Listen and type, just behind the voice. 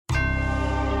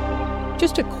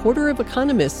Just a quarter of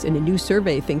economists in a new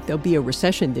survey think there'll be a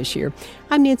recession this year.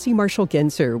 I'm Nancy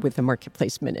Marshall-Genzer with the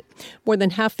Marketplace Minute. More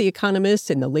than half the economists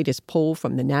in the latest poll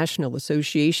from the National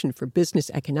Association for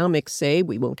Business Economics say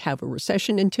we won't have a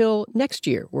recession until next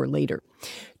year or later.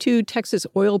 Two Texas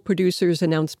oil producers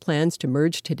announced plans to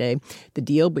merge today. The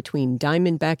deal between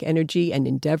Diamondback Energy and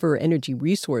Endeavor Energy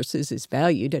Resources is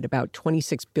valued at about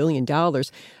 $26 billion.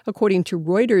 According to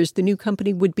Reuters, the new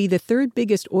company would be the third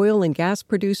biggest oil and gas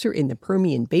producer in the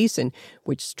Permian Basin,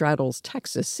 which straddles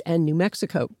Texas and New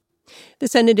Mexico. The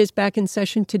Senate is back in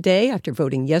session today after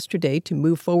voting yesterday to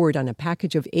move forward on a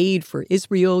package of aid for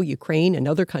Israel, Ukraine, and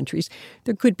other countries.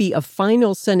 There could be a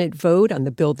final Senate vote on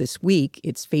the bill this week.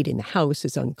 Its fate in the House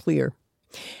is unclear.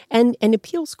 And an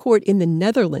appeals court in the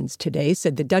Netherlands today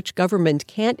said the Dutch government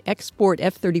can't export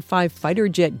F-35 fighter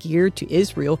jet gear to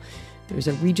Israel. There's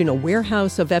a regional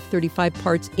warehouse of F-35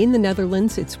 parts in the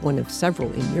Netherlands. It's one of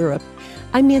several in Europe.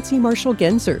 I'm Nancy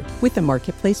Marshall-Genzer with the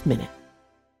Marketplace Minute.